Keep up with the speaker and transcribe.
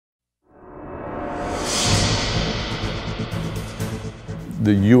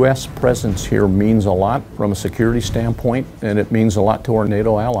The U.S. presence here means a lot from a security standpoint, and it means a lot to our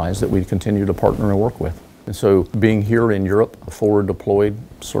NATO allies that we continue to partner and work with. And so being here in Europe, forward deployed,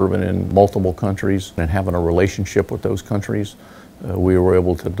 serving in multiple countries, and having a relationship with those countries, we were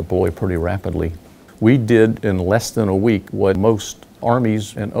able to deploy pretty rapidly. We did in less than a week what most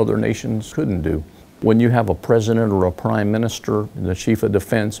armies and other nations couldn't do. When you have a president or a prime minister and the chief of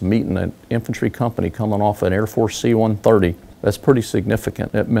defense meeting an infantry company coming off an Air Force C-130, that's pretty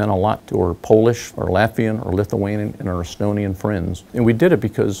significant. It meant a lot to our Polish, our Latvian, our Lithuanian, and our Estonian friends. And we did it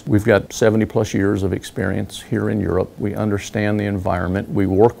because we've got 70+ years of experience here in Europe. We understand the environment. We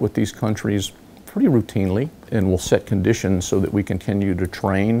work with these countries pretty routinely, and we'll set conditions so that we continue to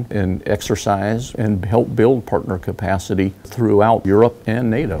train and exercise and help build partner capacity throughout Europe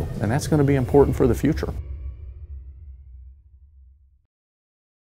and NATO. And that's going to be important for the future.